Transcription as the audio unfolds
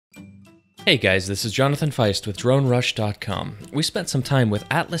Hey guys, this is Jonathan Feist with DroneRush.com. We spent some time with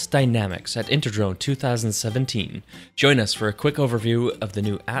Atlas Dynamics at InterDrone 2017. Join us for a quick overview of the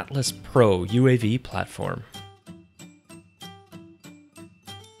new Atlas Pro UAV platform.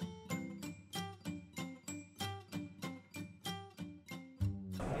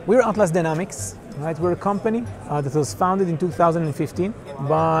 We're Atlas Dynamics, right? We're a company that was founded in 2015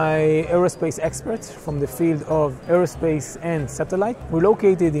 by aerospace experts from the field of aerospace and satellite. We're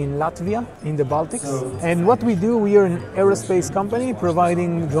located in Latvia, in the Baltics. And what we do, we are an aerospace company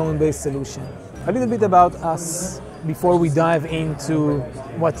providing drone-based solution. A little bit about us before we dive into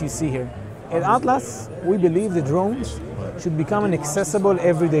what you see here. At Atlas, we believe that drones should become an accessible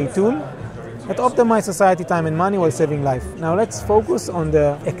everyday tool that optimize society time and money while saving life. Now let's focus on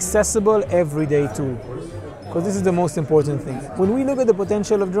the accessible everyday tool, because this is the most important thing. When we look at the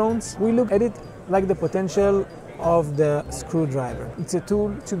potential of drones, we look at it like the potential of the screwdriver. It's a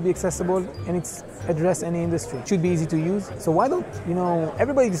tool, it should be accessible, and it's address any industry. It should be easy to use. So why don't,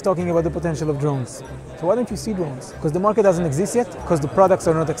 everybody is talking about the potential of drones. So why don't you see drones? Because the market doesn't exist yet, because the products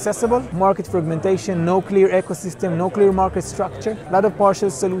are not accessible, market fragmentation, no clear ecosystem, no clear market structure, a lot of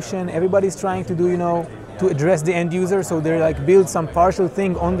partial solution. Everybody's trying to do, to address the end user, so they're like build some partial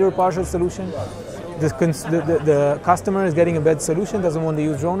thing on their partial solution. The customer is getting a bad solution, doesn't want to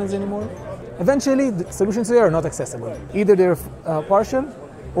use drones anymore. Eventually, the solutions today are not accessible. Either they're partial,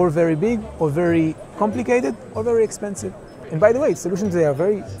 or very big, or very complicated, or very expensive. And by the way, solutions today are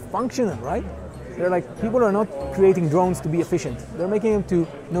very functional, right? They're like, people are not creating drones to be efficient. They're making them to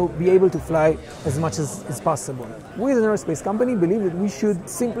be able to fly as much as possible. We as an aerospace company believe that we should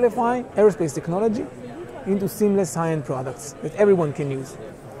simplify aerospace technology into seamless high-end products that everyone can use.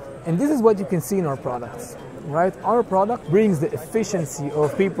 And this is what you can see in our products. Right? Our product brings the efficiency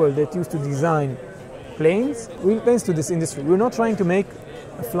of people that used to design planes, real planes, to this industry. We're not trying to make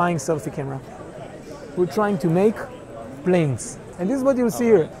a flying selfie camera. We're trying to make planes. And this is what you'll see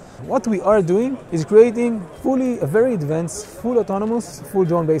here. What we are doing is creating a very advanced, full autonomous, full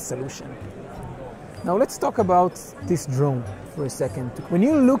drone-based solution. Now let's talk about this drone for a second. When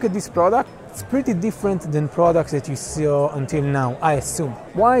you look at this product, it's pretty different than products that you saw until now, I assume.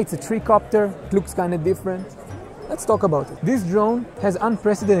 Why? It's a tricopter, it looks kind of different. Let's talk about it. This drone has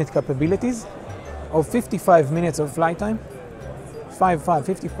unprecedented capabilities of 55 minutes of flight time,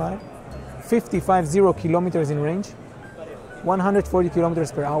 0 kilometers in range, 140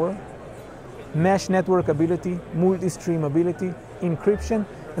 kilometers per hour, mesh network ability, multi-stream ability, encryption,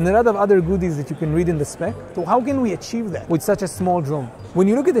 and a lot of other goodies that you can read in the spec. So how can we achieve that with such a small drone? When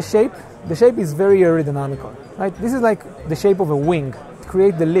you look at the shape is very aerodynamical, right? This is like the shape of a wing to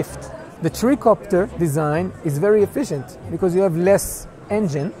create the lift. The tricopter design is very efficient because you have less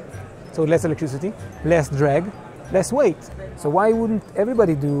engine, so less electricity, less drag, less weight. So why wouldn't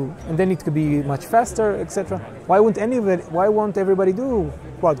everybody do, and then it could be much faster, etc. Why won't everybody do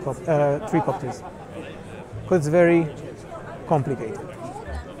tricopters? Because it's very complicated.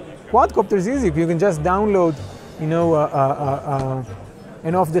 Quadcopter is easy. You can just download,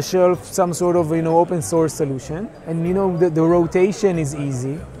 an off-the-shelf, some sort of, open source solution, and the rotation is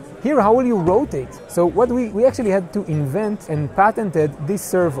easy. Here, how will you rotate? So what we actually had to invent and patented this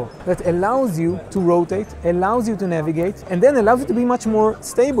servo that allows you to rotate, allows you to navigate, and then allows you to be much more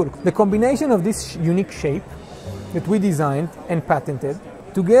stable. The combination of this unique shape that we designed and patented,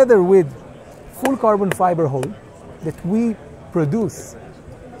 together with full carbon fiber hull that we produce.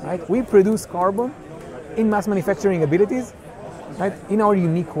 Right? We produce carbon in mass manufacturing abilities, right, in our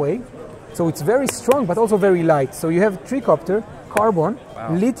unique way. So it's very strong, but also very light. So you have tricopter, carbon,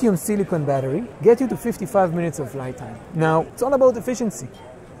 wow, lithium silicon battery, get you to 55 minutes of flight time. Now, it's all about efficiency,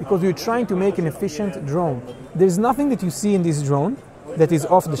 because we're trying to make an efficient drone. There's nothing that you see in this drone that is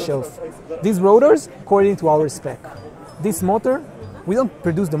off the shelf. These rotors, according to our spec. This motor, we don't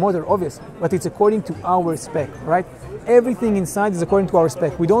produce the motor, obviously, but it's according to our spec, right? Everything inside is according to our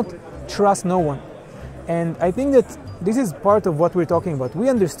spec. We don't trust no one. And I think that this is part of what we're talking about. We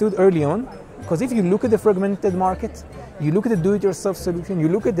understood early on, because if you look at the fragmented market, you look at the do-it-yourself solution, you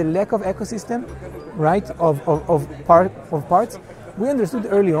look at the lack of ecosystem, right, of parts, we understood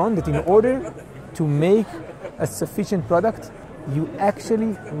early on that in order to make a sufficient product, you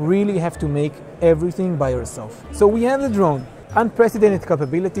actually really have to make everything by yourself. So we have the drone. Unprecedented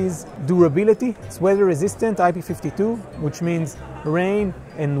capabilities, durability, it's weather resistant, IP52, which means rain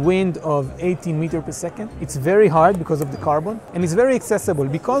and wind of 18 meters per second. It's very hard because of the carbon, and it's very accessible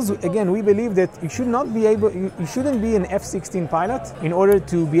because, again, we believe that you shouldn't be an F-16 pilot in order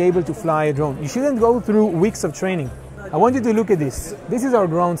to be able to fly a drone. You shouldn't go through weeks of training. I want you to look at this. This is our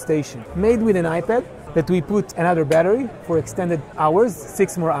ground station, made with an iPad that we put another battery for extended hours,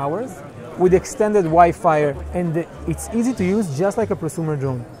 6 more hours. with extended Wi-Fi, and it's easy to use just like a prosumer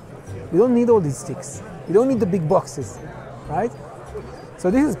drone. You don't need all these sticks. You don't need the big boxes, right? So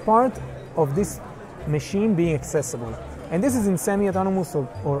this is part of this machine being accessible. And this is in semi-autonomous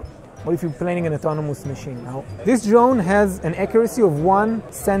or if you're planning an autonomous machine. Now, this drone has an accuracy of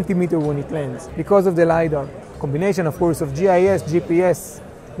 1 centimeter when it lands because of the LiDAR. Combination, of course, of GIS, GPS.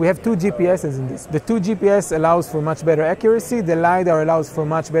 We have 2 GPSs in this. The 2 GPS allows for much better accuracy. The LiDAR allows for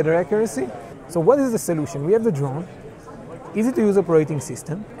much better accuracy. So what is the solution? We have the drone, easy to use operating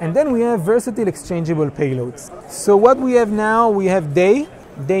system, and then we have versatile exchangeable payloads. So what we have now, we have day,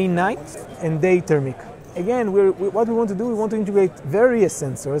 night, and day thermic. Again, what we want to do, we want to integrate various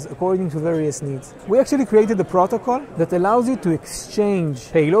sensors according to various needs. We actually created a protocol that allows you to exchange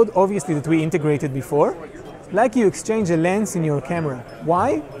payload, obviously that we integrated before, like you exchange a lens in your camera.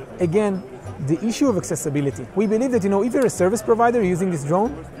 Why? Again, the issue of accessibility. We believe that, if you're a service provider using this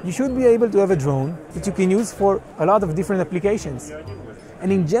drone, you should be able to have a drone that you can use for a lot of different applications.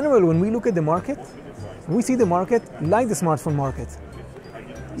 And in general, when we look at the market, we see the market like the smartphone market.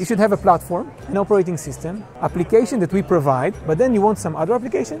 You should have a platform, an operating system, application that we provide, but then you want some other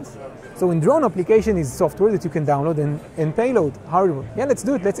applications. So in drone application is software that you can download and payload, hardware. Yeah, let's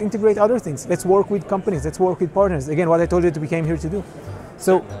do it. Let's integrate other things. Let's work with companies. Let's work with partners. Again, what I told you that we came here to do.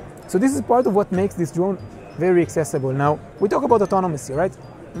 So this is part of what makes this drone very accessible. Now, we talk about autonomy, right?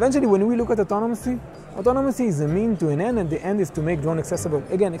 Eventually, when we look at autonomy is a mean to an end, and the end is to make drone accessible.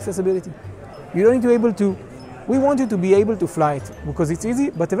 Again, accessibility. You don't need to be able to. We want you to be able to fly it because it's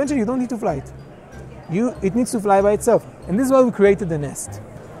easy, but eventually you don't need to fly it. It needs to fly by itself. And this is why we created the Nest.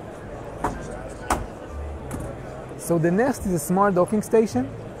 So the Nest is a smart docking station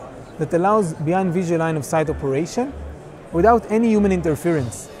that allows beyond visual line of sight operation without any human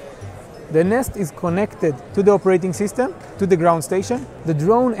interference. The Nest is connected to the operating system, to the ground station. The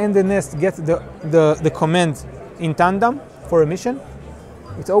drone and the Nest get the command in tandem for a mission.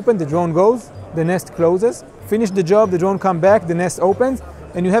 It's open, the drone goes, the Nest closes. Finish the job, the drone comes back, the Nest opens,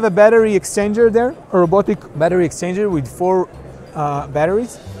 and you have a battery exchanger there, a robotic battery exchanger with 4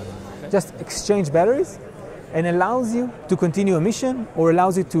 batteries. Just exchange batteries and allows you to continue a mission or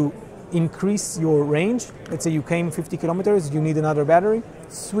allows you to increase your range. Let's say you came 50 kilometers, you need another battery,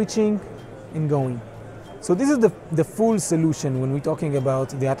 switching and going. So this is the full solution when we're talking about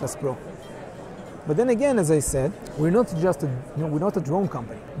the Atlas Pro. But then again, as I said, we're not just we're not a drone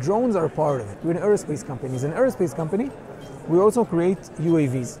company. Drones are part of it. We're an aerospace company. As an aerospace company, we also create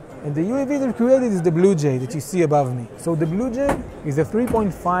UAVs. And the UAV that we created is the Blue Jay that you see above me. So the Blue Jay is a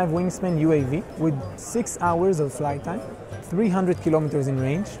 3.5 wingspan UAV with 6 hours of flight time, 300 kilometers in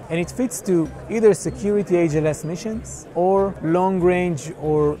range, and it fits to either security HLS missions or long range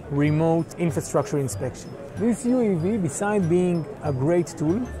or remote infrastructure inspection. This UAV, besides being a great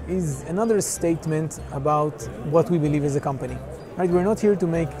tool, is another statement about what we believe as a company. Right? We're not here to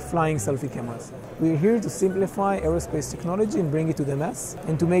make flying selfie cameras. We're here to simplify aerospace technology and bring it to the mass,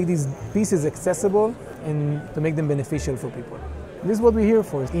 and to make these pieces accessible and to make them beneficial for people. This is what we're here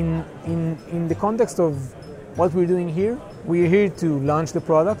for. In the context of what we're doing here, we're here to launch the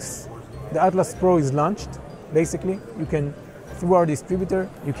products. The Atlas Pro is launched. Basically, you can, through our distributor,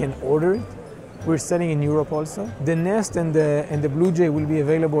 you can order it. We're selling in Europe also. The Nest and the Blue Jay will be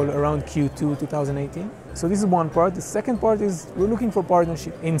available around Q2 2018. So this is one part. The second part is we're looking for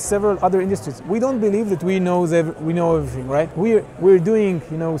partnership in several other industries. We don't believe that we know everything, right? We're doing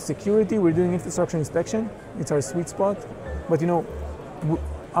security, we're doing infrastructure inspection. It's our sweet spot. But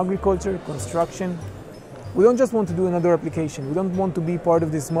agriculture, construction. We don't just want to do another application. We don't want to be part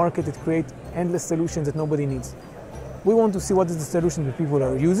of this market that creates endless solutions that nobody needs. We want to see what is the solution that people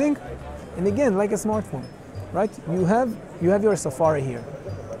are using. And again, like a smartphone, right? You have your Safari here.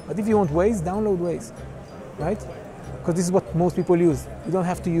 But if you want Waze, download Waze, right? Because this is what most people use. You don't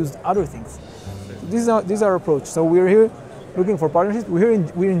have to use other things. So this is our approach. So we're here looking for partnerships. We're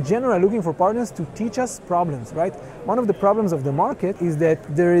in general looking for partners to teach us problems, right? One of the problems of the market is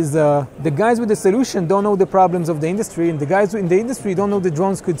that there is the guys with the solution don't know the problems of the industry, and the guys in the industry don't know the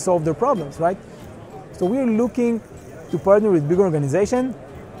drones could solve their problems, right? So we're looking to partner with big organizations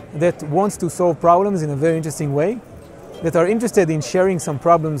that wants to solve problems in a very interesting way, that are interested in sharing some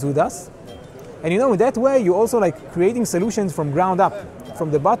problems with us. And in that way, you also creating solutions from ground up,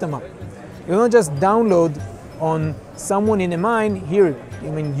 from the bottom up. You don't just download on someone in a mine, here,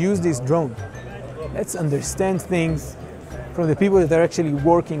 use this drone. Let's understand things from the people that are actually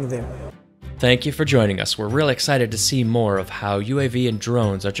working there. Thank you for joining us. We're really excited to see more of how UAV and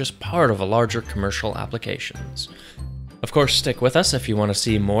drones are just part of a larger commercial applications. Of course, stick with us if you want to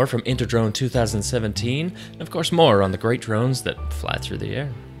see more from InterDrone 2017, and of course more on the great drones that fly through the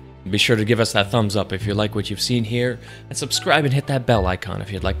air. Be sure to give us that thumbs up if you like what you've seen here, and subscribe and hit that bell icon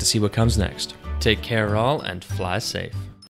if you'd like to see what comes next. Take care all, and fly safe.